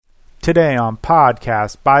Today on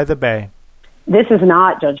Podcast by the Bay. This is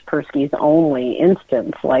not Judge Persky's only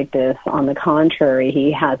instance like this. On the contrary,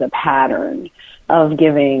 he has a pattern of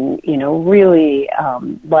giving, really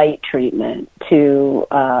light treatment to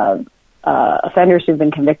offenders who've been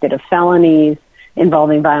convicted of felonies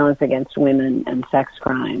involving violence against women and sex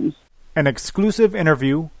crimes. An exclusive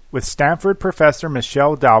interview with Stanford professor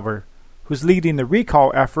Michelle Dauber, who's leading the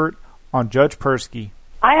recall effort on Judge Persky.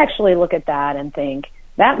 I actually look at that and think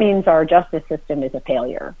that means our justice system is a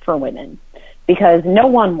failure for women, because no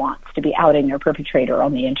one wants to be outing their perpetrator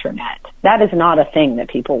on the internet. That is not a thing that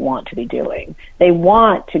people want to be doing. They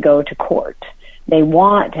want to go to court. They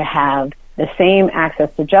want to have the same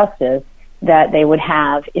access to justice that they would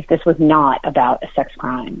have if this was not about a sex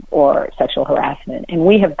crime or sexual harassment. And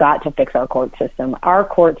we have got to fix our court system. Our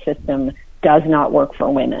court system does not work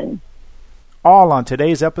for women. All on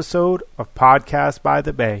today's episode of Podcast by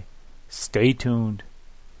the Bay. Stay tuned.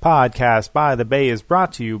 Podcast by the Bay is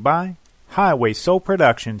brought to you by Highway Soul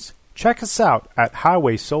Productions. Check us out at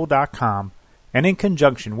highwaysoul.com and in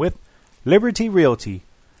conjunction with Liberty Realty.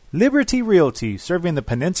 Liberty Realty, serving the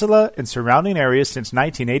peninsula and surrounding areas since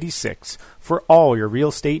 1986 for all your real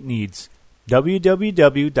estate needs.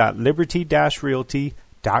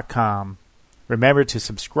 www.liberty-realty.com. Remember to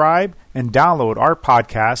subscribe and download our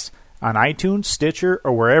podcast on iTunes, Stitcher,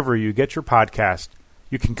 or wherever you get your podcast.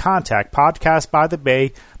 You can contact Podcast by the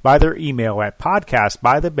Bay by their email at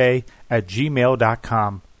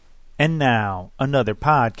podcastbythebay@gmail.com. And now, another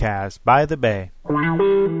Podcast by the Bay.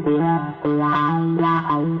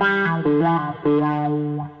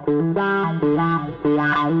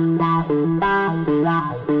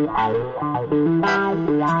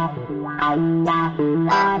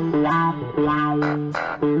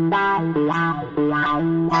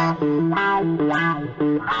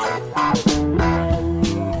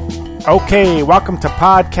 Okay, welcome to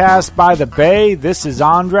Podcast by the Bay. This is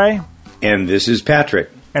Andre. And this is Patrick.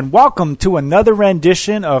 And welcome to another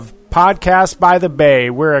rendition of Podcast by the Bay.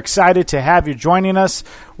 We're excited to have you joining us.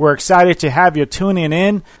 We're excited to have you tuning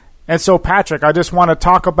in. And so, Patrick, I just want to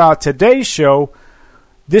talk about today's show.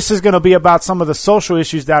 This is going to be about some of the social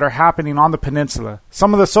issues that are happening on the peninsula.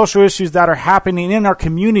 Some of the social issues that are happening in our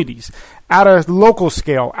communities at a local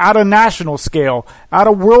scale, at a national scale, at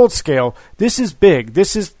a world scale. This is big.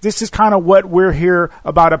 This is kind of what we're here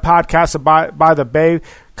about at Podcast by the Bay,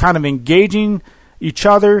 kind of engaging each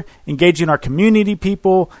other, engaging our community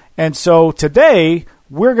people. And so today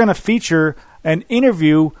we're going to feature an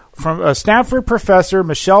interview from a Stanford professor,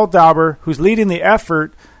 Michelle Dauber, who's leading the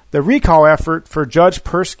recall effort for Judge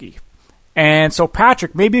Persky. And so,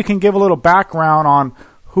 Patrick, maybe you can give a little background on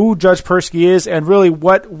who Judge Persky is and really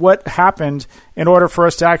what happened in order for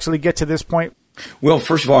us to actually get to this point. Well,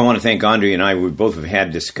 first of all, I want to thank Andre and I. We both have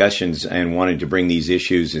had discussions and wanted to bring these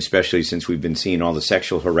issues, especially since we've been seeing all the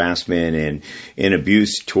sexual harassment and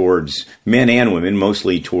abuse towards men and women,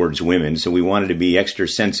 mostly towards women. So we wanted to be extra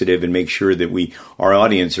sensitive and make sure that our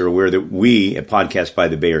audience are aware that we at Podcast by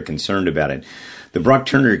the Bay are concerned about it. The Brock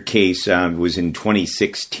Turner case was in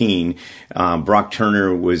 2016. Brock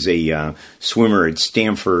Turner was a swimmer at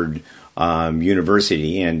Stanford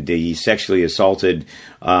University, and he sexually assaulted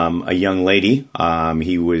a young lady.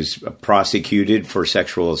 He was prosecuted for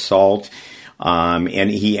sexual assault, and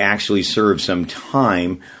he actually served some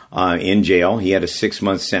time in jail. He had a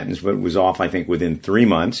 6-month sentence, but was off, I think, within 3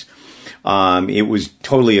 months. It was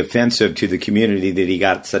totally offensive to the community that he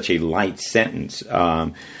got such a light sentence.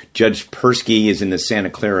 Judge Persky is in the Santa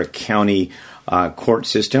Clara County court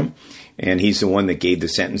system, and he's the one that gave the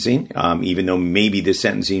sentencing, even though maybe the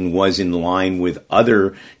sentencing was in line with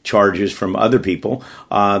other charges from other people.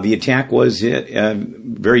 The attack was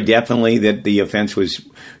very definitely that the offense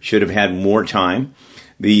should have had more time.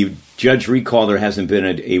 The judge recall, there hasn't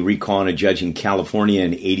been a recall on a judge in California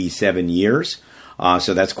in 87 years.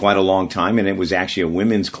 So that's quite a long time. And it was actually a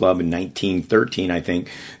women's club in 1913, I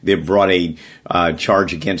think, that brought a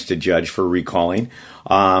charge against a judge for recalling.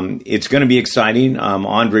 It's going to be exciting.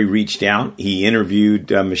 Andre reached out. He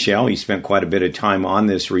interviewed Michelle. He spent quite a bit of time on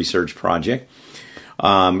this research project.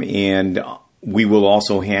 And we will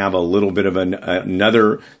also have a little bit of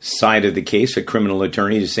another side of the case. A criminal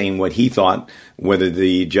attorney is saying what he thought, whether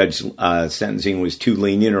the judge's sentencing was too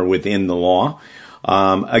lenient or within the law.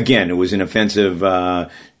 Again, it was an offensive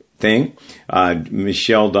thing.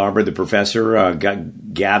 Michelle Dauber, the professor,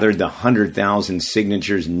 gathered the 100,000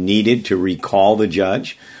 signatures needed to recall the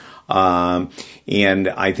judge. And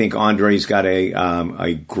I think Andre's got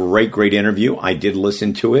a great interview. I did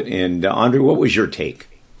listen to it. And Andre, what was your take?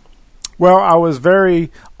 Well, I was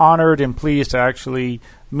very honored and pleased to actually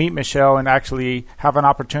meet Michelle and actually have an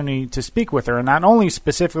opportunity to speak with her, and not only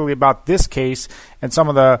specifically about this case and some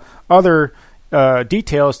of the other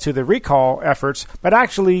details to the recall efforts, but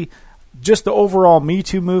actually just the overall Me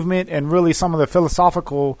Too movement and really some of the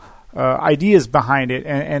philosophical ideas behind it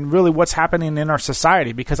and really what's happening in our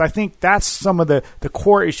society, because I think that's some of the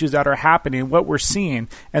core issues that are happening, what we're seeing.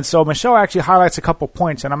 And so Michelle actually highlights a couple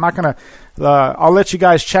points, and I'm not going to I'll let you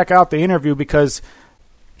guys check out the interview because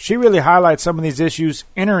she really highlights some of these issues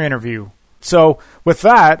in her interview. So with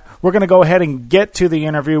that, we're going to go ahead and get to the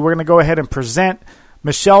interview. We're going to go ahead and present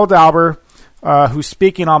Michelle Dauber, who's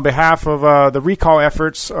speaking on behalf of the recall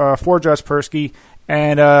efforts for Judge Persky.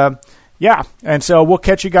 And and so we'll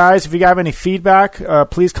catch you guys. If you have any feedback,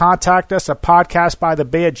 please contact us at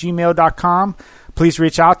podcastbythebay@gmail.com. Please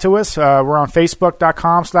reach out to us. We're on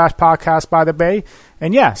facebook.com/podcastbythebay.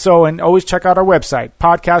 And and always check out our website,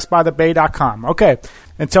 podcastbythebay.com. Okay,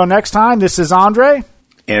 until next time, this is Andre.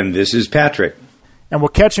 And this is Patrick. And we'll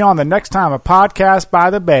catch you on the next time of Podcast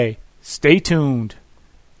by the Bay. Stay tuned.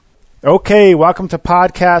 Okay, welcome to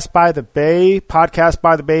Podcast by the Bay. Podcast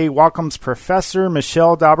by the Bay welcomes Professor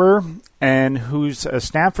Michelle Dauber, and who's a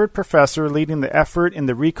Stanford professor leading the effort in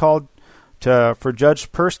the Recall for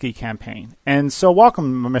Judge Persky campaign. And so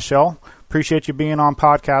welcome, Michelle. Appreciate you being on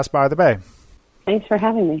Podcast by the Bay. Thanks for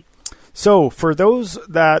having me. So for those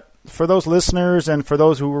listeners and for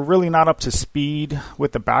those who were really not up to speed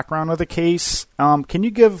with the background of the case, can you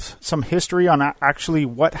give some history on actually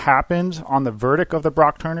what happened on the verdict of the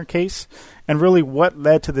Brock Turner case and really what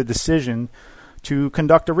led to the decision to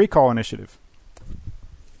conduct a recall initiative?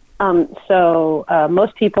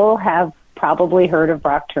 Most people have probably heard of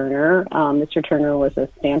Brock Turner. Mr. Turner was a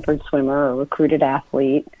Stanford swimmer, a recruited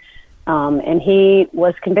athlete. And he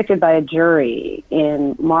was convicted by a jury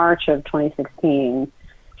in March of 2016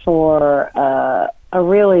 for a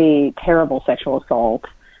really terrible sexual assault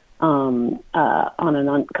on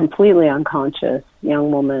a completely unconscious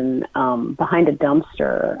young woman behind a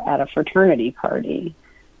dumpster at a fraternity party.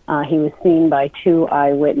 He was seen by 2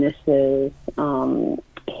 eyewitnesses.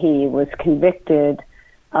 He was convicted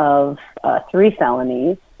of 3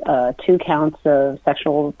 felonies, 2 counts of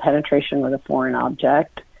sexual penetration with a foreign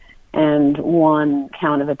object, and 1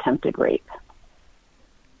 count of attempted rape.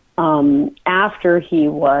 After he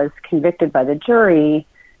was convicted by the jury,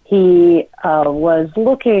 he was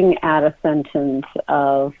looking at a sentence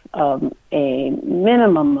of a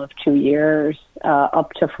minimum of 2 years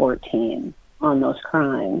up to 14 on those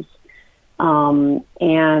crimes. And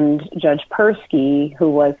Judge Persky, who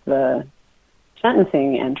was the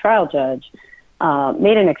sentencing and trial judge,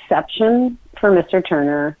 made an exception for Mr.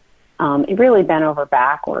 Turner. It really bent over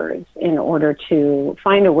backwards in order to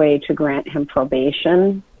find a way to grant him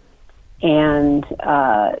probation and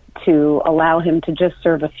to allow him to just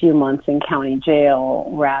serve a few months in county jail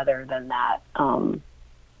rather than that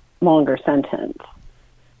longer sentence.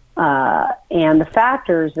 And the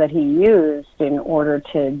factors that he used in order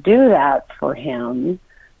to do that for him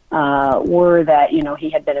were that, he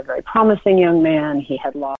had been a very promising young man. He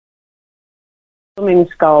had lost swimming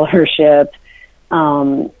scholarship.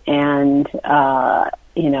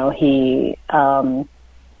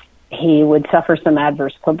 He would suffer some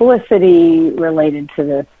adverse publicity related to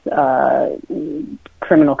this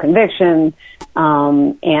criminal conviction.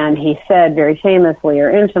 And he said very famously or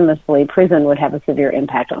infamously, prison would have a severe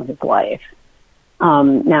impact on his life.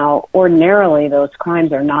 Now, ordinarily, those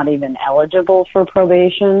crimes are not even eligible for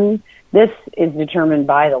probation. This is determined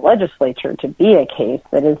by the legislature to be a case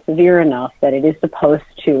that is severe enough that it is supposed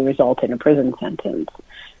to result in a prison sentence.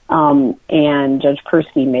 And Judge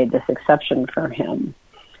Persky made this exception for him.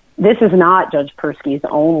 This is not Judge Persky's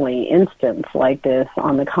only instance like this.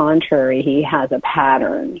 On the contrary, he has a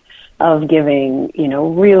pattern of giving,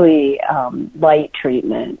 really light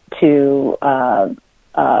treatment to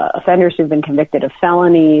offenders who've been convicted of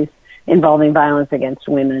felonies involving violence against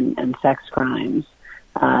women and sex crimes.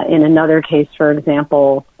 In another case, for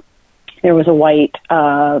example, there was a white,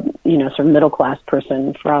 sort of middle-class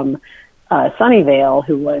person from Sunnyvale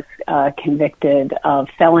who was convicted of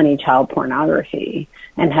felony child pornography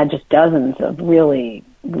and had just dozens of really,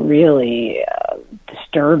 really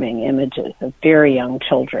disturbing images of very young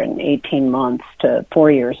children, 18 months to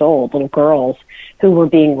 4 years old, little girls who were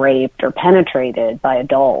being raped or penetrated by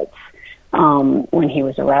adults when he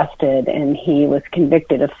was arrested, and he was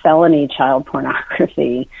convicted of felony child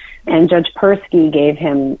pornography. And Judge Persky gave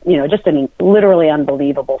him, just a literally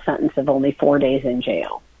unbelievable sentence of only 4 days in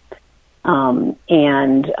jail.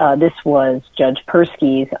 This was Judge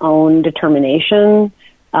Persky's own determination.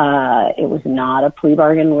 It was not a plea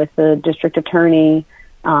bargain with the district attorney.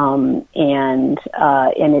 and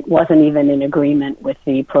it wasn't even in agreement with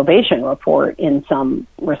the probation report in some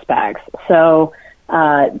respects. So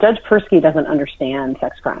Judge Persky doesn't understand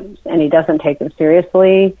sex crimes, and he doesn't take them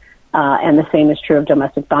seriously. And the same is true of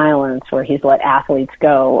domestic violence, where he's let athletes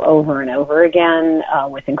go over and over again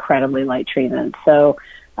with incredibly light treatment. So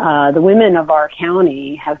the women of our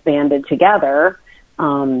county have banded together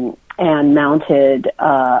and mounted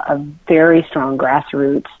a very strong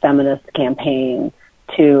grassroots feminist campaign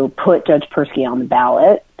to put Judge Persky on the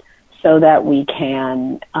ballot so that we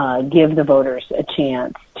can give the voters a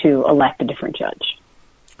chance to elect a different judge.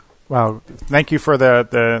 Well, thank you for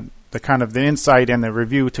the kind of the insight and the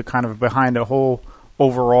review to kind of behind the whole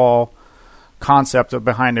overall concept of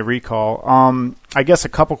behind the recall. I guess a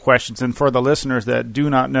couple questions, and for the listeners that do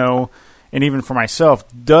not know, and even for myself,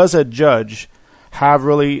 does a judge have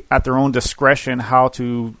really at their own discretion how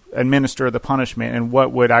to administer the punishment and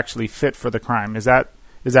what would actually fit for the crime? Is that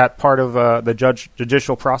part of the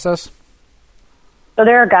judicial process? So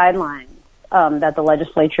there are guidelines that the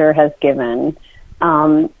legislature has given,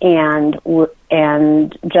 and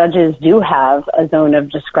judges do have a zone of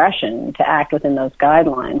discretion to act within those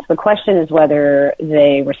guidelines. The question is whether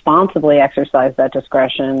they responsibly exercise that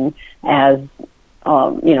discretion, as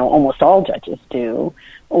almost all judges do,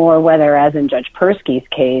 or whether, as in Judge Persky's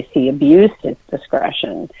case, he abused his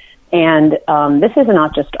discretion. And this is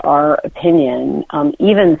not just our opinion.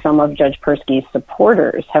 Even some of Judge Persky's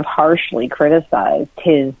supporters have harshly criticized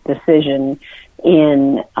his decision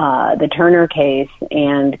in the Turner case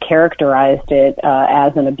and characterized it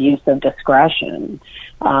as an abuse of discretion.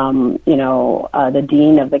 The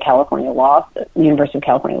dean of the University of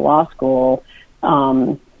California Law School,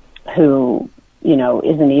 who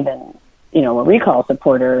isn't even a recall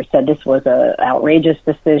supporter, said this was an outrageous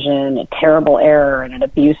decision, a terrible error, and an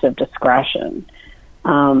abuse of discretion.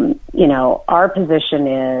 Our position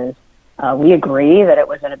is we agree that it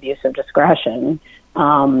was an abuse of discretion,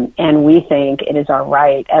 and we think it is our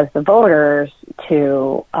right as the voters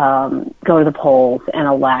to go to the polls and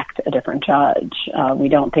elect a different judge. We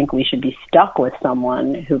don't think we should be stuck with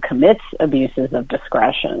someone who commits abuses of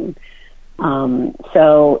discretion.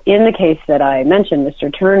 So in the case that I mentioned,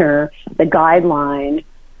 Mr. Turner, the guideline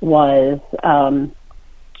was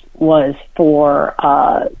for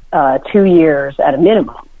 2 years at a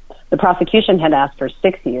minimum. The prosecution had asked for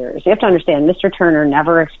 6 years. You have to understand, Mr. Turner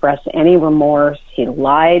never expressed any remorse. He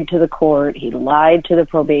lied to the court. He lied to the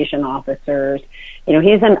probation officers.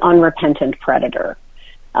 He's an unrepentant predator.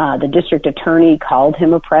 The district attorney called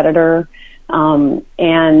him a predator, and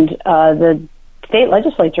the state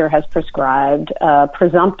legislature has prescribed a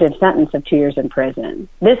presumptive sentence of 2 years in prison.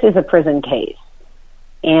 This is a prison case.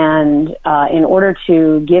 And in order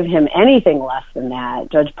to give him anything less than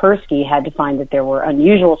that, Judge Persky had to find that there were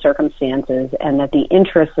unusual circumstances and that the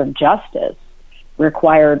interests of justice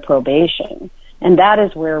required probation. And that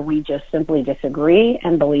is where we just simply disagree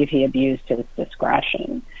and believe he abused his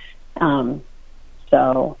discretion.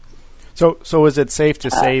 So is it safe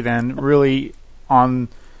to say then, really, on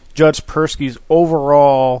Judge Persky's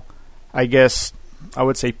overall, I guess I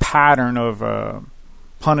would say, pattern of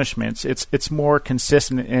punishments, it's more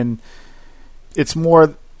consistent, and it's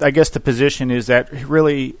more, I guess the position is that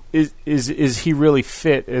really is he really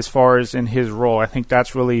fit as far as in his role? I think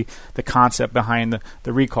that's really the concept behind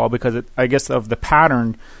the recall, because I guess of the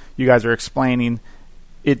pattern you guys are explaining,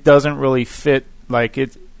 it doesn't really fit. Like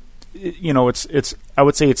it's I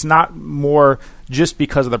would say it's not more just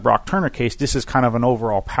because of the Brock Turner case. This is kind of an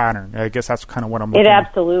overall pattern. I guess that's kind of what I'm looking at.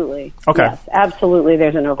 Absolutely. Okay. Yes, absolutely.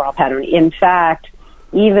 There's an overall pattern. In fact,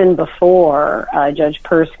 even before Judge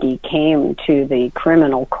Persky came to the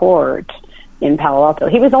criminal court in Palo Alto,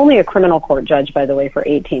 he was only a criminal court judge, by the way, for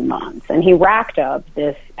 18 months. And he racked up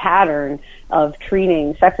this pattern of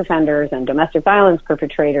treating sex offenders and domestic violence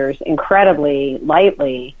perpetrators incredibly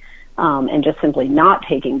lightly, and just simply not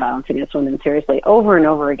taking violence against women seriously over and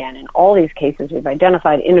over again. In all these cases we've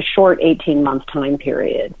identified in a short 18-month time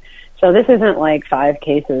period. So this isn't like 5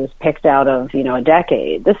 cases picked out of, a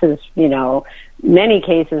decade. This is, many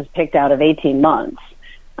cases picked out of 18 months.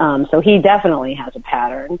 So he definitely has a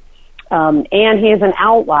pattern. And he is an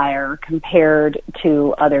outlier compared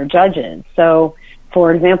to other judges. So,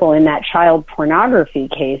 for example, in that child pornography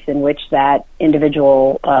case in which that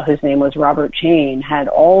individual, whose name was Robert Chain, had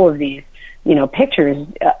all of these, pictures,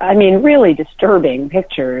 really disturbing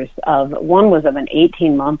pictures of, one was of an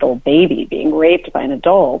 18-month-old baby being raped by an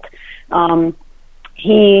adult.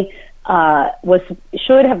 He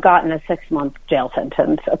should have gotten a 6-month jail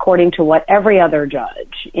sentence, according to what every other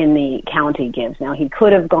judge in the county gives. Now, he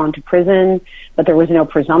could have gone to prison, but there was no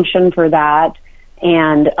presumption for that.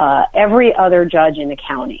 And every other judge in the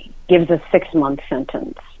county gives a 6-month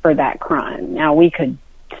sentence for that crime. Now, we could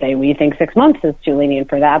say we think 6 months is too lenient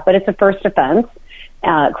for that, but it's a first offense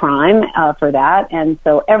crime for that. And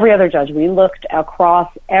so every other judge, we looked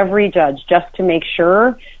across every judge just to make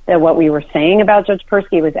sure that what we were saying about Judge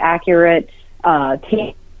Persky was accurate.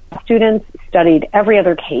 Students studied every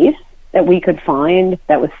other case that we could find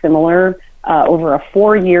that was similar over a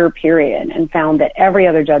 4-year period and found that every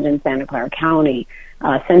other judge in Santa Clara County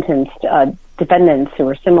sentenced defendants who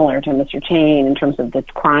were similar to Mr. Chain in terms of the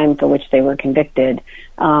crime for which they were convicted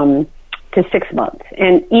to 6 months.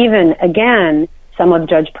 And even, again, some of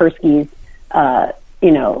Judge Persky's,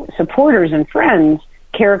 supporters and friends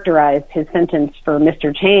characterized his sentence for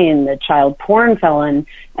Mr. Chain, the child porn felon,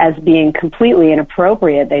 as being completely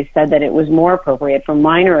inappropriate. They said that it was more appropriate for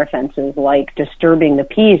minor offenses like disturbing the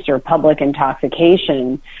peace or public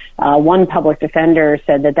intoxication. One public defender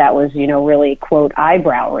said that was, really, quote,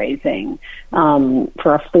 eyebrow raising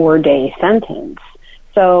for a 4-day sentence.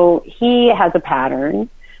 So he has a pattern.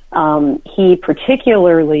 He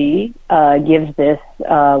particularly gives this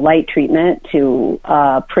light treatment to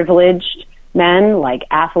privileged men like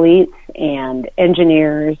athletes and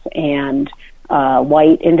engineers and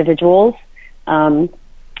white individuals. And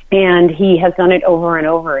he has done it over and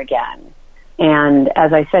over again. And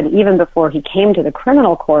as I said, even before he came to the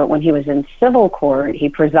criminal court, when he was in civil court, he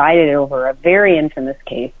presided over a very infamous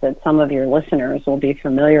case that some of your listeners will be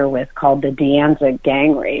familiar with called the De Anza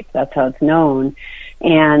gang rape. That's how it's known.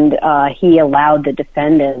 And he allowed the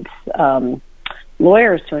defendants'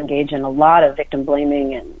 lawyers to engage in a lot of victim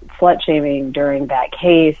blaming and slut-shaming during that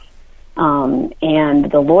case.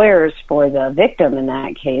 And the lawyers for the victim in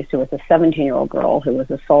that case, who was a 17-year-old girl who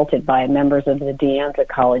was assaulted by members of the De Anza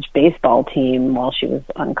College baseball team while she was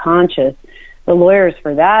unconscious, the lawyers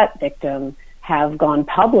for that victim have gone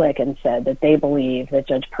public and said that they believe that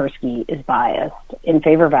Judge Persky is biased in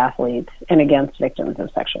favor of athletes and against victims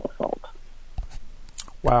of sexual assault.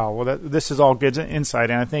 Wow. Well, this is all good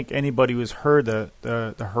insight, and I think anybody who's heard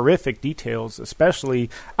the horrific details,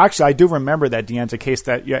 especially, actually, I do remember that De Anza case.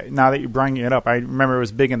 Now that you're bringing it up, I remember it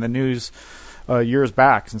was big in the news years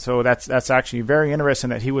back, and so that's actually very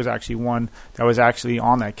interesting that he was actually one that was actually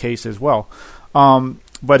on that case as well.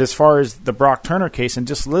 But as far as the Brock Turner case, and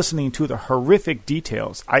just listening to the horrific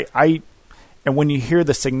details, and when you hear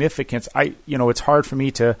the significance, it's hard for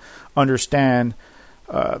me to understand.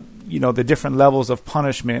 The different levels of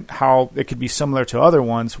punishment, how it could be similar to other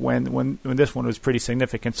ones when this one was pretty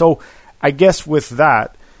significant. So I guess with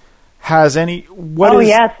that, yes,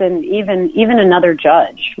 and even another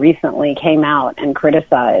judge recently came out and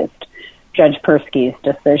criticized Judge Persky's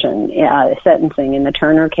decision, sentencing in the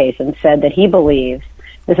Turner case, and said that he believes,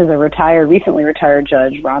 this is a recently retired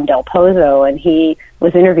judge, Ron Del Pozo, and he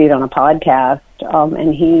was interviewed on a podcast,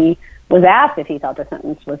 and he was asked if he thought the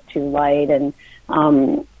sentence was too light, and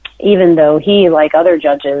even though he, like other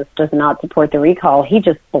judges, does not support the recall, he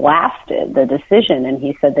just blasted the decision, and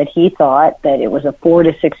he said that he thought that it was a 4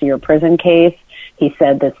 to 6 year prison case. He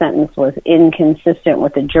said the sentence was inconsistent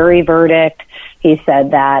with the jury verdict. He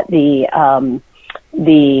said that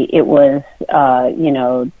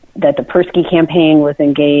that the Persky campaign was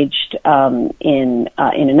engaged in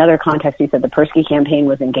another context. He said the Persky campaign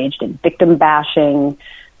was engaged in victim bashing.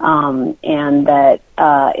 And that,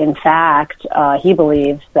 in fact, he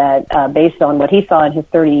believes that, based on what he saw in his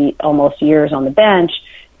 30 almost years on the bench,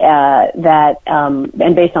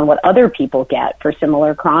 and based on what other people get for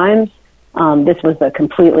similar crimes, this was a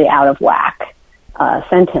completely out of whack,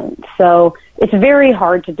 sentence. So it's very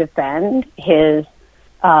hard to defend his,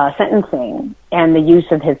 sentencing and the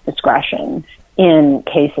use of his discretion in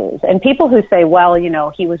cases. And people who say, well,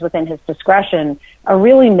 he was within his discretion are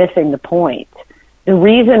really missing the point. The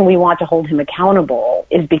reason we want to hold him accountable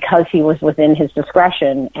is because he was within his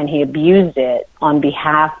discretion and he abused it on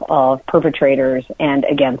behalf of perpetrators and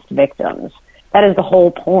against victims. That is the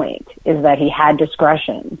whole point, is that he had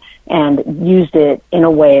discretion and used it in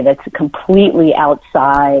a way that's completely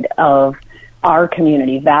outside of our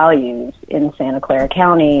community values in Santa Clara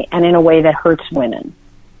County and in a way that hurts women.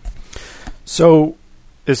 So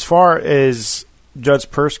as far as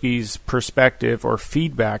Judge Persky's perspective or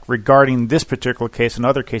feedback regarding this particular case and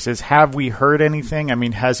other cases, have we heard anything? I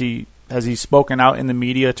mean, has he spoken out in the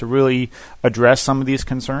media to really address some of these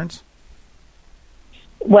concerns?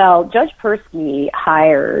 Well, Judge Persky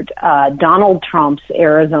hired Donald Trump's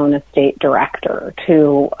Arizona state director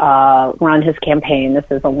to run his campaign. This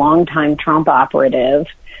is a longtime Trump operative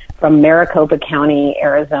from Maricopa County,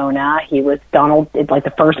 Arizona. He was like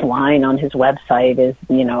the first line on his website is,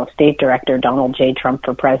 State Director Donald J. Trump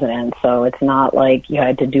for President. So it's not like you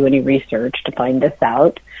had to do any research to find this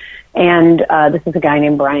out. And this is a guy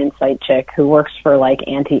named Brian Sitchik who works for like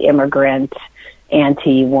anti-immigrant,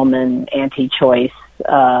 anti-woman, anti-choice,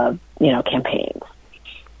 campaigns.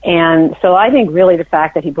 And so I think really the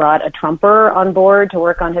fact that he brought a Trumper on board to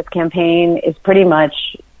work on his campaign is pretty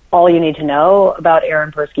much all you need to know about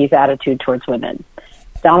Aaron Persky's attitude towards women.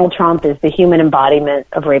 Donald Trump is the human embodiment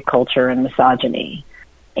of rape culture and misogyny.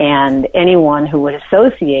 And anyone who would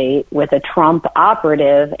associate with a Trump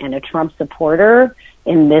operative and a Trump supporter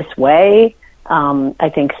in this way,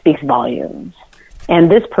 I think speaks volumes.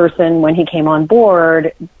 And this person, when he came on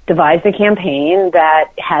board, devised a campaign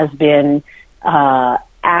that has been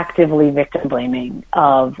actively victim blaming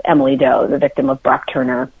of Emily Doe, the victim of Brock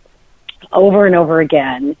Turner, over and over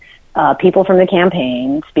again. People from the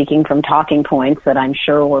campaign, speaking from talking points that I'm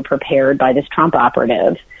sure were prepared by this Trump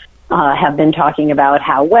operative, have been talking about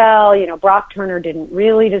how, Brock Turner didn't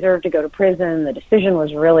really deserve to go to prison. The decision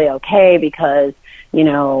was really okay because, he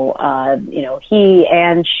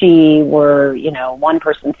and she were, one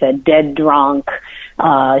person said dead drunk.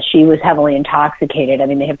 She was heavily intoxicated. I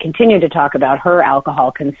mean, they have continued to talk about her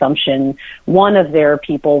alcohol consumption. One of their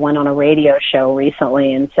people went on a radio show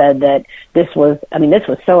recently and said that this was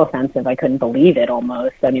so offensive. I couldn't believe it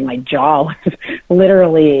almost. I mean, my jaw was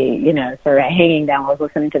literally, sort of hanging down while I was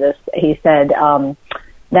listening to this. He said,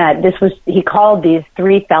 he called these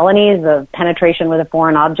 3 felonies of penetration with a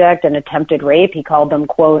foreign object and attempted rape. He called them,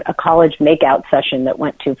 quote, a college makeout session that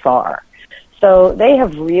went too far. So they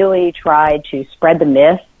have really tried to spread the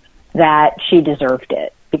myth that she deserved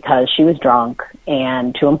it because she was drunk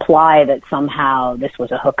and to imply that somehow this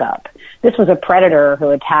was a hookup. This was a predator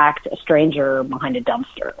who attacked a stranger behind a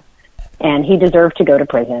dumpster, and he deserved to go to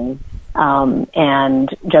prison. And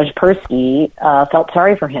Judge Persky felt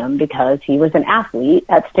sorry for him because he was an athlete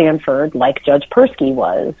at Stanford like Judge Persky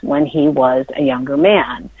was when he was a younger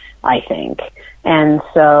man, I think. And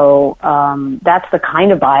so that's the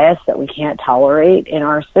kind of bias that we can't tolerate in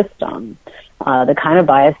our system, the kind of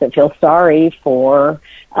bias that feels sorry for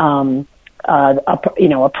a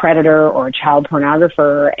predator or a child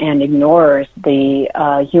pornographer and ignores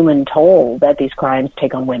the human toll that these crimes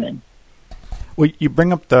take on women. Well, you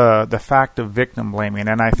bring up the fact of victim blaming,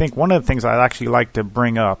 and I think one of the things I'd actually like to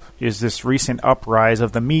bring up is this recent uprise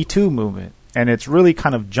of the Me Too movement, and it's really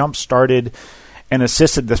kind of jump-started and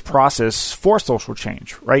assisted this process for social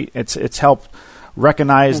change, right? It's helped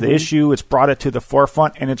recognize the issue, it's brought it to the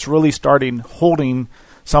forefront, and it's really starting holding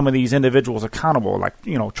some of these individuals accountable, like,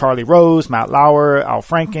 Charlie Rose, Matt Lauer, Al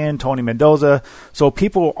Franken, Tony Mendoza. So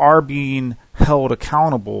people are being held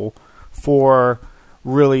accountable for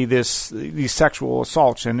really these sexual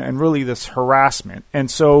assaults and really this harassment. And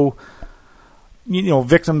so,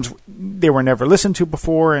 victims, they were never listened to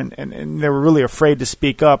before and they were really afraid to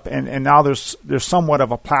speak up. And now there's somewhat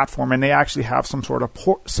of a platform and they actually have some sort of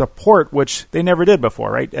support, which they never did before,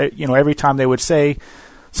 right? Every time they would say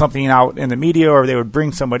something out in the media or they would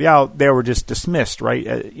bring somebody out, they were just dismissed, right?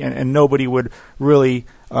 And nobody would really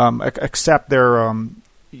accept their,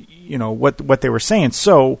 what they were saying.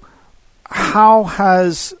 So, how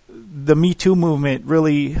has the Me Too movement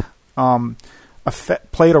really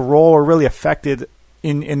played a role or really affected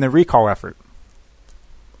in the recall effort?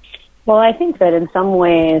 Well, I think that in some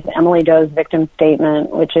ways, Emily Doe's victim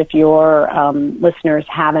statement, which if your listeners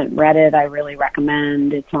haven't read it, I really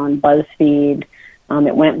recommend. It's on BuzzFeed.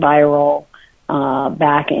 It went viral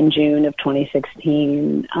back in June of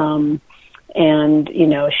 2016. And,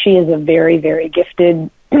 she is a very, very gifted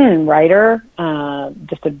writer,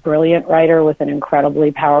 just a brilliant writer with an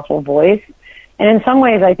incredibly powerful voice. And in some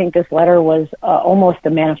ways, I think this letter was almost a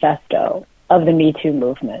manifesto of the Me Too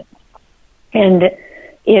movement. And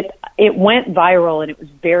it went viral, and it was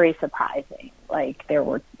very surprising. Like, there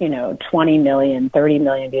were, 20 million, 30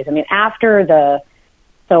 million views. I mean, after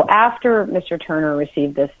Mr. Turner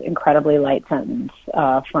received this incredibly light sentence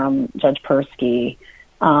from Judge Persky,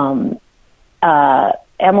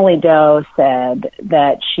 Emily Doe said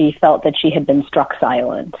that she felt that she had been struck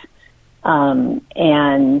silent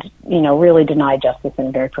and, really denied justice in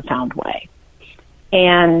a very profound way.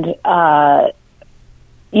 And, I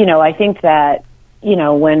think that,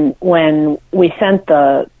 when we sent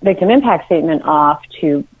the victim impact statement off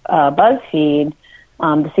to BuzzFeed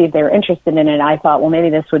to see if they were interested in it, I thought, well, maybe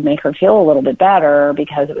this would make her feel a little bit better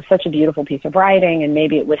because it was such a beautiful piece of writing and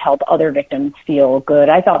maybe it would help other victims feel good.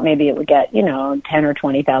 I thought maybe it would get, 10 or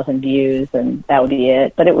 20,000 views and that would be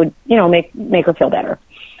it, but it would, make her feel better.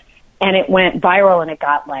 And it went viral and it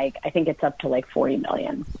got I think it's up to 40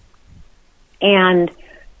 million. And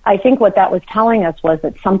I think what that was telling us was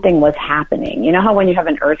that something was happening. You know how when you have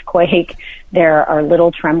an earthquake, there are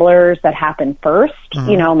little tremblers that happen first,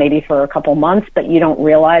 maybe for a couple months, but you don't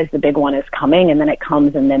realize the big one is coming, and then it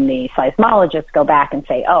comes, and then the seismologists go back and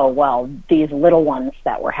say, oh, well, these little ones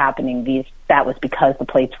that were happening, that was because the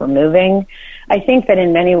plates were moving. I think that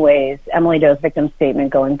in many ways, Emily Doe's victim statement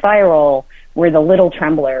going viral were the little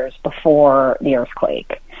tremblers before the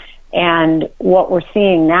earthquake. And what we're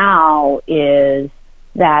seeing now is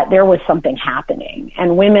that there was something happening,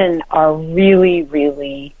 and women are really,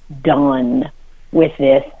 really done with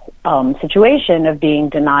this situation of being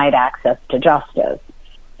denied access to justice.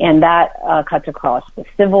 And that cuts across the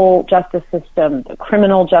civil justice system, the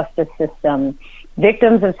criminal justice system.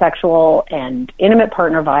 Victims of sexual and intimate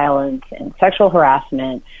partner violence and sexual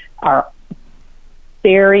harassment are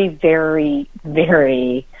very, very,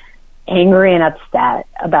 very angry and upset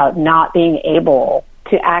about not being able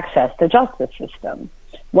to access the justice system.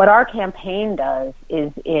 What our campaign does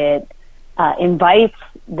is it invites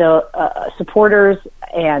the supporters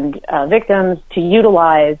and victims to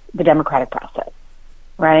utilize the democratic process,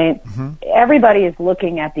 right? Mm-hmm. Everybody is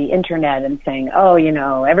looking at the internet and saying, oh,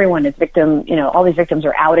 everyone is victim, all these victims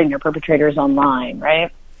are outing their perpetrators online, right?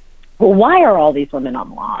 Well, why are all these women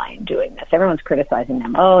online doing this? Everyone's criticizing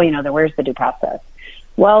them. Oh, where's the due process?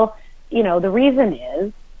 Well, the reason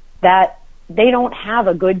is that they don't have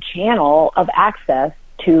a good channel of access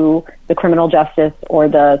to the criminal justice or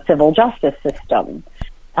the civil justice system.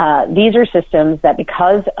 These are systems that,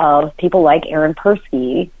 because of people like Aaron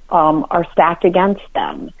Persky, are stacked against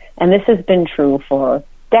them. And this has been true for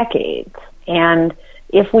decades. And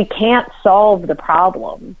if we can't solve the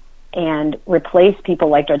problem and replace people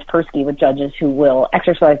like Judge Persky with judges who will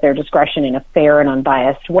exercise their discretion in a fair and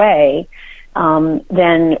unbiased way,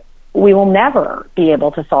 then we will never be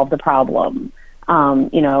able to solve the problem.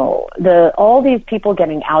 All these people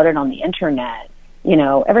getting outed on the internet,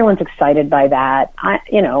 everyone's excited by that.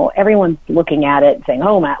 Everyone's looking at it and saying,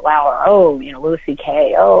 oh, Matt Lauer, oh, Louis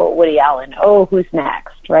C.K., oh, Woody Allen, oh, who's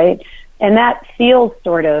next, right? And that feels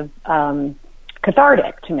sort of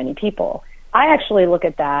cathartic to many people. I actually look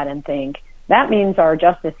at that and think that means our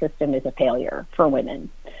justice system is a failure for women,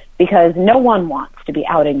 because no one wants to be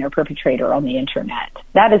outing their perpetrator on the internet.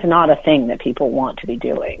 That is not a thing that people want to be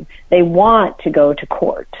doing. They want to go to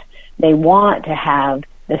court. They want to have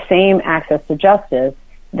the same access to justice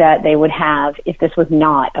that they would have if this was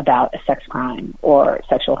not about a sex crime or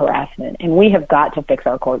sexual harassment. And we have got to fix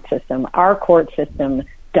our court system. Our court system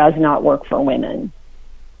does not work for women.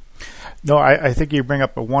 No, I think you bring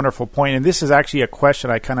up a wonderful point, and this is actually a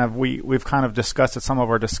question we've kind of discussed at some of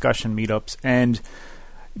our discussion meetups, and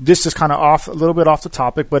this is kind of a little bit off the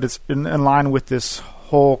topic, but it's in line with this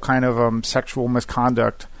whole kind of sexual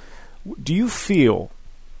misconduct. Do you feel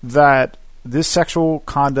that this sexual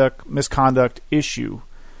misconduct issue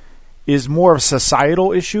is more of a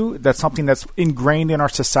societal issue? That's something that's ingrained in our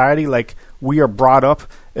society, like we are brought up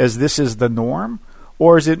as this is the norm?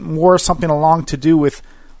 Or is it more something along to do with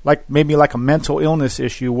maybe a mental illness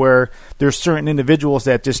issue where there's certain individuals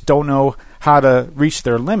that just don't know how to reach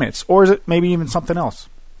their limits? Or is it maybe even something else?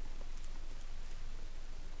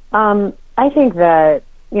 I think that,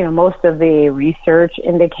 most of the research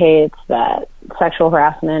indicates that sexual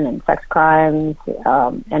harassment and sex crimes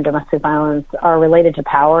and domestic violence are related to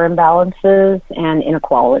power imbalances and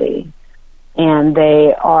inequality. And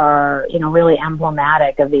they are, really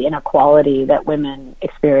emblematic of the inequality that women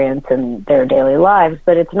experience in their daily lives.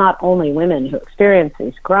 But it's not only women who experience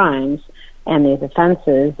these crimes and these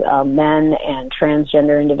offenses. Men and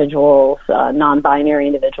transgender individuals, non-binary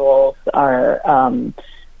individuals are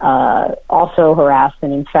also harassed.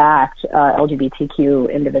 And in fact,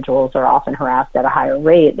 LGBTQ individuals are often harassed at a higher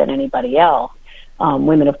rate than anybody else.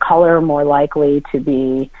 Women of color are more likely to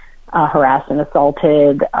be harassed and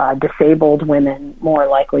assaulted, disabled women more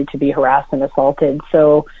likely to be harassed and assaulted.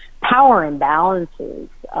 So power imbalances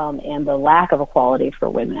and the lack of equality for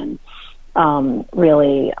women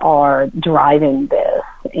really are driving this,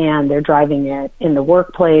 and they're driving it in the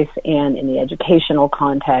workplace and in the educational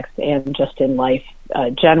context and just in life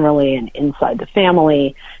generally and inside the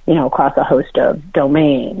family, across a host of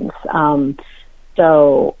domains.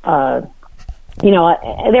 There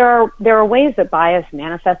are ways that bias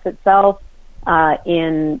manifests itself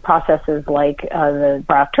in processes like the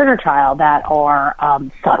Brock Turner trial that are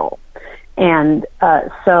subtle, and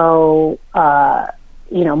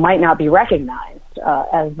might not be recognized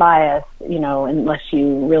as bias, unless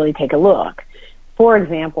you really take a look. For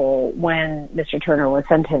example, when Mr. Turner was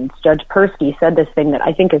sentenced, Judge Persky said this thing that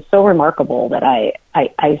I think is so remarkable that I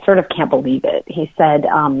sort of can't believe it. He said,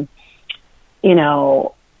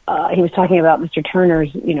 he was talking about Mr.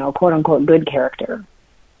 Turner's, quote unquote good character.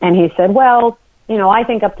 And he said, well, I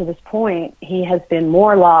think up to this point, he has been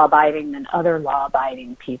more law-abiding than other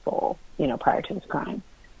law-abiding people, prior to his crime.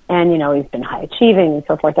 And, he's been high-achieving and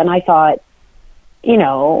so forth. And I thought,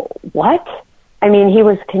 what? I mean, he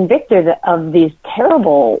was convicted of these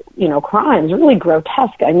terrible, crimes, really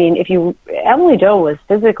grotesque. I mean, Emily Doe was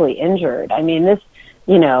physically injured. I mean,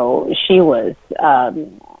 she was,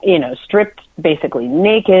 stripped basically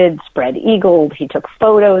naked, spread eagled. He took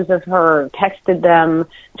photos of her, texted them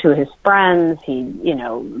to his friends. He,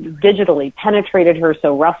 digitally penetrated her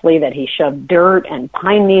so roughly that he shoved dirt and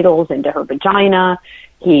pine needles into her vagina.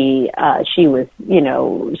 She was,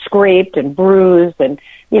 scraped and bruised, and,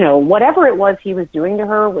 whatever it was he was doing to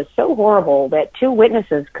her was so horrible that two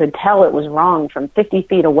witnesses could tell it was wrong from 50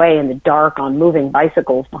 feet away in the dark on moving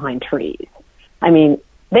bicycles behind trees. I mean,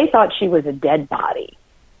 they thought she was a dead body,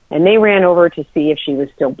 and they ran over to see if she was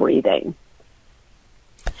still breathing.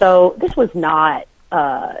 So this was not,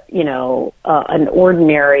 an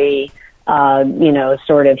ordinary,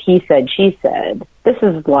 sort of he said, she said. This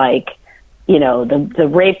is like, the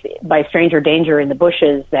rape by stranger danger in the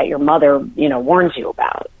bushes that your mother, warns you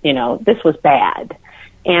about. This was bad.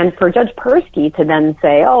 And for Judge Persky to then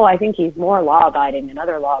say, oh, I think he's more law-abiding than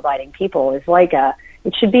other law-abiding people is like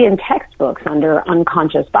it should be in textbooks under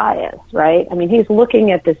unconscious bias, right? I mean, he's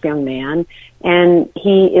looking at this young man and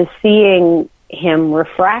he is seeing him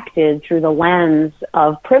refracted through the lens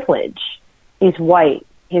of privilege. He's white.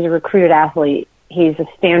 He's a recruited athlete. He's a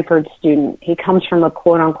Stanford student. He comes from a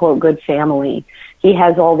quote-unquote good family. He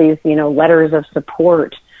has all these, letters of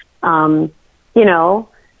support, but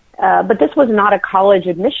this was not a college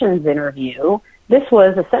admissions interview. This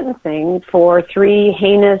was a sentencing for 3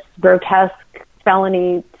 heinous, grotesque,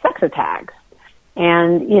 felony sex attacks.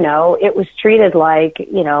 And, it was treated like,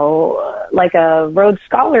 like a Rhodes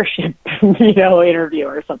Scholarship, interview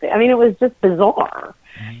or something. I mean, it was just bizarre.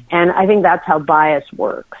 Mm-hmm. And I think that's how bias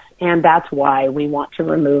works. And that's why we want to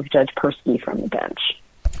remove Judge Persky from the bench.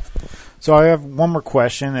 So I have one more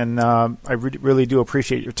question, and I really do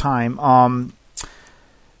appreciate your time.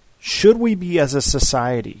 Should we be, as a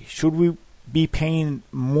society, should we be paying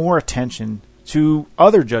more attention to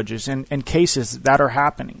other judges and cases that are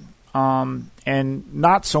happening? And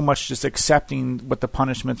not so much just accepting what the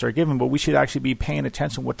punishments are given, but we should actually be paying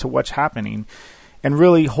attention to what's happening and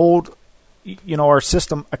really hold our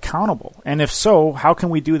system accountable. And if so, how can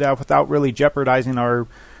we do that without really jeopardizing our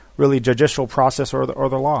really judicial process or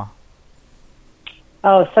the law?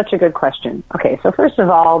 Oh, such a good question. Okay, so first of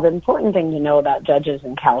all, the important thing to know about judges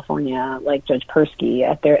in California, like Judge Persky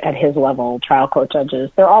at his level, trial court judges,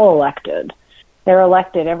 they're all elected. They're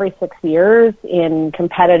elected every 6 years in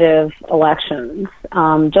competitive elections,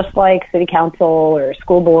 just like city council or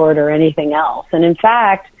school board or anything else. And in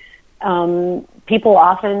fact, people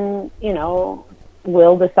often,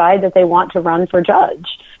 will decide that they want to run for judge.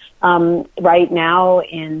 Right now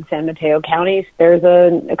in San Mateo County, there's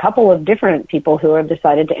a couple of different people who have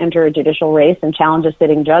decided to enter a judicial race and challenge a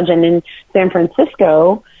sitting judge. And in San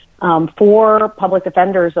Francisco, 4 public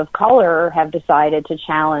defenders of color have decided to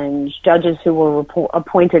challenge judges who were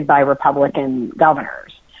appointed by Republican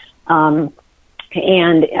governors. And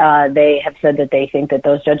they have said that they think that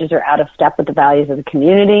those judges are out of step with the values of the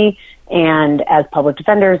community. And as public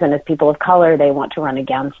defenders and as people of color, they want to run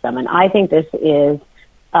against them. And I think this is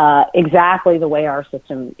exactly the way our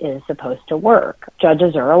system is supposed to work.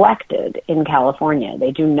 Judges are elected in California.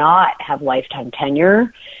 They do not have lifetime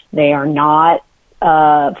tenure. They are not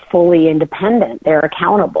fully independent. They're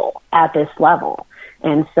accountable at this level.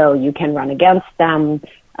 And so you can run against them.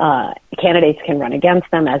 Candidates can run against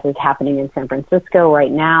them, as is happening in San Francisco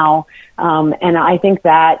right now. And I think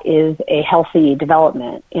that is a healthy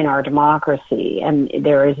development in our democracy. And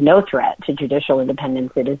there is no threat to judicial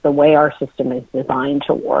independence. It is the way our system is designed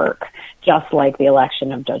to work, just like the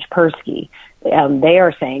election of Judge Persky. They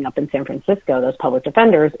are saying up in San Francisco, those public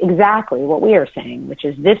defenders, exactly what we are saying, which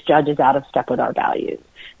is this judge is out of step with our values.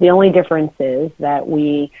 The only difference is that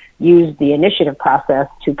we used the initiative process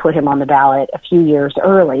to put him on the ballot a few years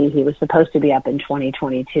early. He was supposed to be up in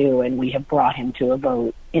 2022, and we have brought him to a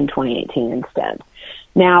vote in 2018 instead.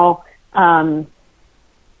 Now,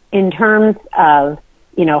 in terms of,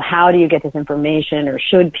 how do you get this information, or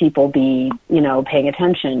should people be, paying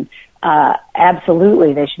attention?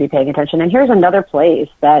 Absolutely, they should be paying attention. And here's another place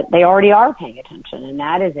that they already are paying attention, and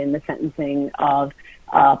that is in the sentencing of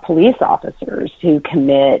police officers who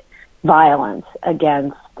commit violence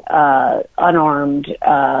against unarmed,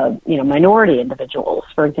 minority individuals.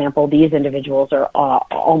 For example, these individuals are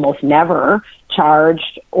almost never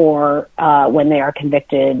charged or, when they are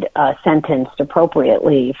convicted, sentenced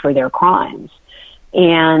appropriately for their crimes.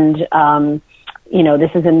 And,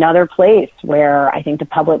 this is another place where I think the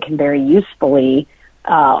public can very usefully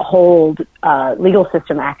hold legal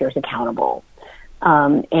system actors accountable,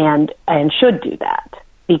 and should do that.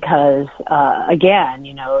 Because,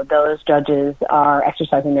 again, those judges are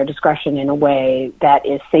exercising their discretion in a way that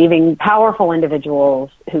is saving powerful individuals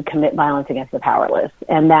who commit violence against the powerless.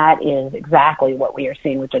 And that is exactly what we are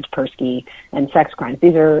seeing with Judge Persky and sex crimes.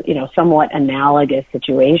 These are, somewhat analogous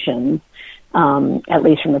situations, at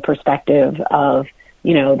least from the perspective of,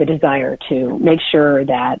 the desire to make sure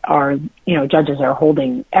that our, judges are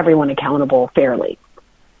holding everyone accountable fairly.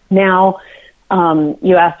 Now,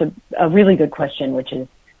 you asked a really good question, which is,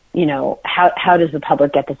 how does the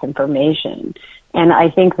public get this information? And I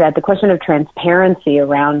think that the question of transparency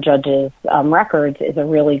around judges' records is a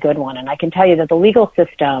really good one. And I can tell you that the legal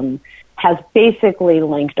system has basically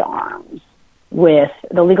linked arms with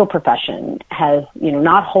the legal profession, has,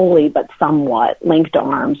 not wholly, but somewhat linked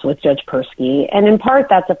arms with Judge Persky. And in part,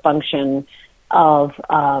 that's a function of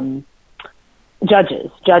judges.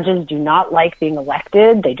 Judges do not like being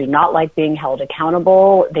elected. They do not like being held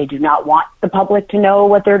accountable. They do not want the public to know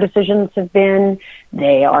what their decisions have been.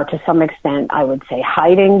 They are, to some extent, I would say,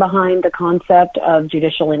 hiding behind the concept of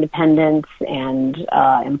judicial independence and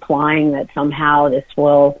implying that somehow this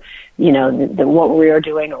will, what we are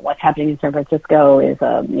doing or what's happening in San Francisco is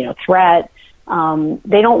a, threat.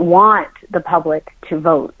 They don't want the public to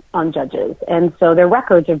vote on judges. And so their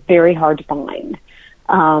records are very hard to find.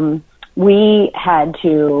 We had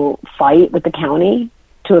to fight with the county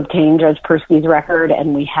to obtain Judge Persky's record,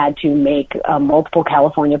 and we had to make multiple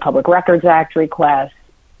California Public Records Act requests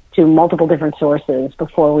to multiple different sources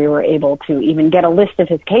before we were able to even get a list of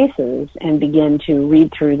his cases and begin to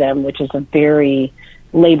read through them, which is a very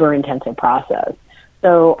labor-intensive process.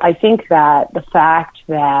 So I think that the fact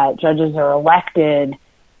that judges are elected,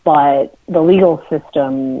 but the legal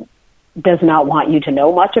system does not want you to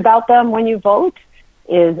know much about them when you vote,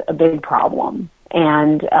 is a big problem.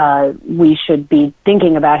 And we should be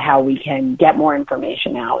thinking about how we can get more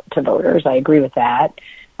information out to voters. I agree with that,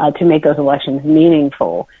 to make those elections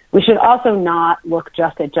meaningful. We should also not look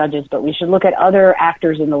just at judges, but we should look at other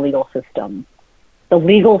actors in the legal system. The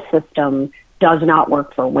legal system does not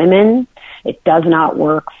work for women. It does not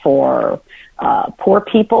work for poor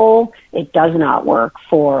people. It does not work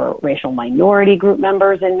for racial minority group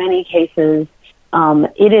members in many cases.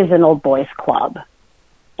 It is an old boys club.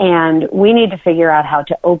 And we need to figure out how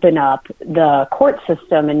to open up the court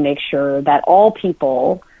system and make sure that all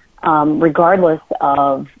people, regardless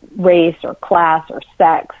of race or class or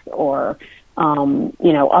sex or,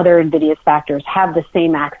 other invidious factors, have the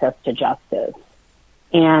same access to justice.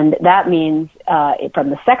 And that means, from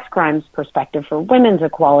the sex crimes perspective for women's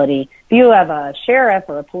equality, if you have a sheriff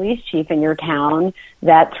or a police chief in your town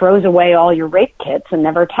that throws away all your rape kits and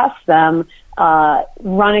never tests them,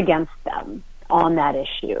 run against them on that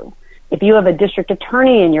issue. If you have a district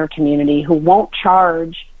attorney in your community who won't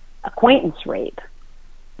charge acquaintance rape,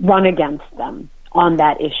 run against them on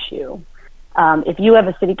that issue. If you have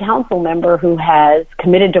a city council member who has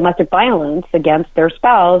committed domestic violence against their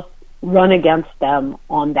spouse, run against them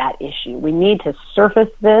on that issue. We need to surface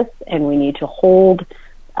this, and we need to hold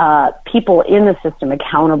people in the system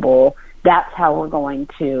accountable. That's how we're going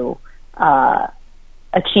to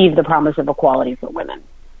achieve the promise of equality for women.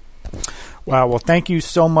 Wow. Well, thank you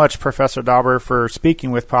so much, Professor Dauber, for speaking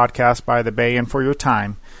with Podcast by the Bay and for your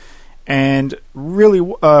time. And really,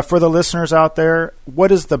 for the listeners out there,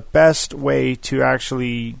 what is the best way to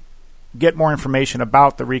actually get more information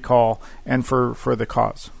about the recall and for the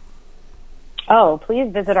cause? Oh,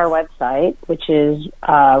 please visit our website, which is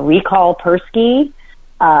Recall Persky,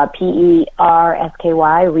 Persky,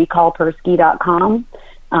 recallpersky.com.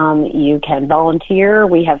 You can volunteer.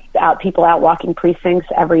 We have people out walking precincts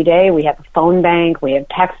every day. We have a phone bank. We have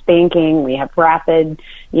text banking. We have rapid,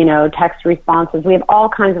 text responses. We have all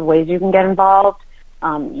kinds of ways you can get involved.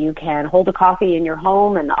 You can hold a coffee in your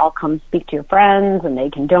home, and I'll come speak to your friends, and they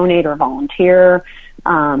can donate or volunteer.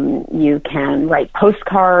 You can write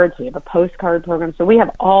postcards. We have a postcard program. So we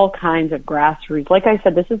have all kinds of grassroots. Like I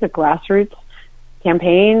said, this is a grassroots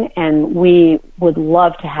campaign, and we would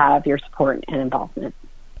love to have your support and involvement.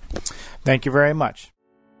 Thank you very much.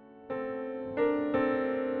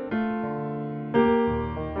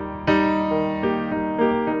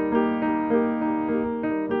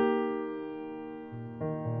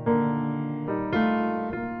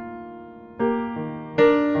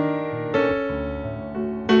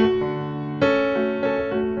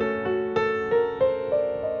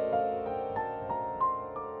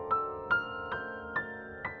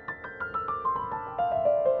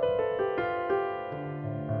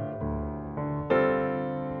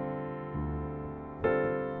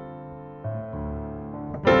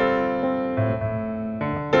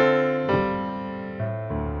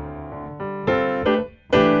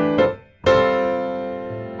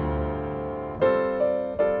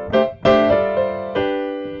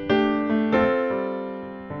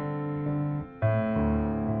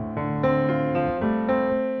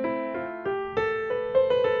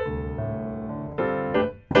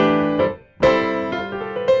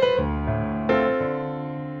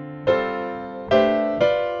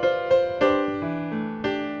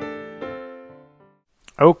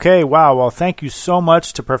 Okay, wow. Well, thank you so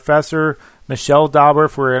much to Professor Michelle Dauber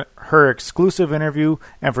for her exclusive interview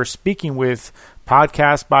and for speaking with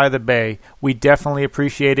Podcast by the Bay. We definitely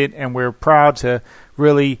appreciate it, and we're proud to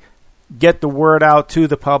really get the word out to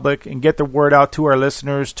the public and get the word out to our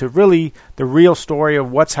listeners to really the real story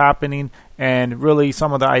of what's happening and really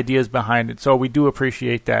some of the ideas behind it. So we do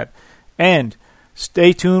appreciate that. And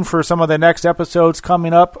stay tuned for some of the next episodes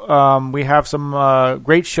coming up. We have some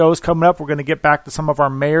great shows coming up. We're going to get back to some of our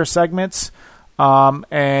mayor segments,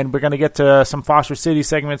 and we're going to get to some Foster City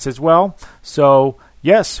segments as well. So,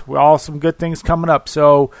 yes, all some good things coming up.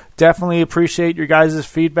 So, definitely appreciate your guys'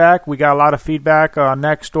 feedback. We got a lot of feedback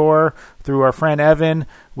next door through our friend Evan.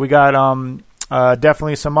 We got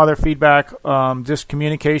definitely some other feedback, just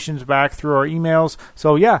communications back through our emails.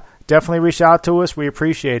 So, yeah, definitely reach out to us. We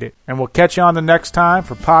appreciate it. And we'll catch you on the next time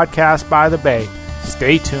for Podcast by the Bay.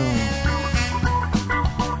 Stay tuned.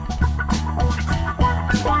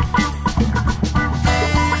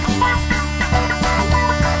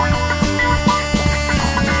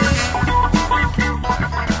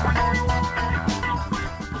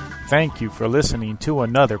 Thank you for listening to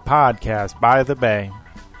another Podcast by the Bay.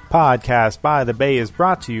 Podcast by the Bay is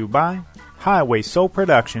brought to you by Highway Soul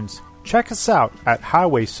Productions. Check us out at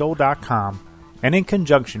highwaysoul.com and in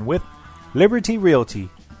conjunction with Liberty Realty.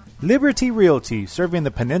 Liberty Realty, serving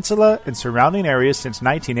the peninsula and surrounding areas since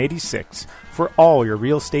 1986 for all your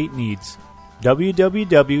real estate needs.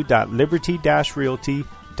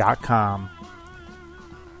 www.liberty-realty.com.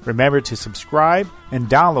 Remember to subscribe and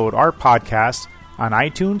download our podcast on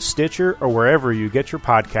iTunes, Stitcher, or wherever you get your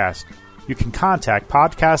podcast. You can contact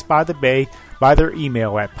Podcast by the Bay by their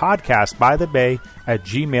email at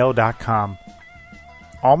podcastbythebay@gmail.com.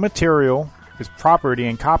 All material is property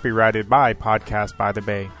and copyrighted by Podcast by the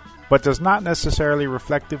Bay, but does not necessarily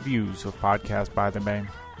reflect the views of Podcast by the Bay.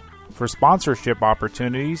 For sponsorship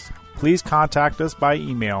opportunities, please contact us by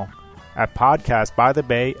email at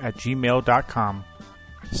podcastbythebay@gmail.com.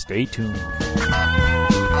 Stay tuned.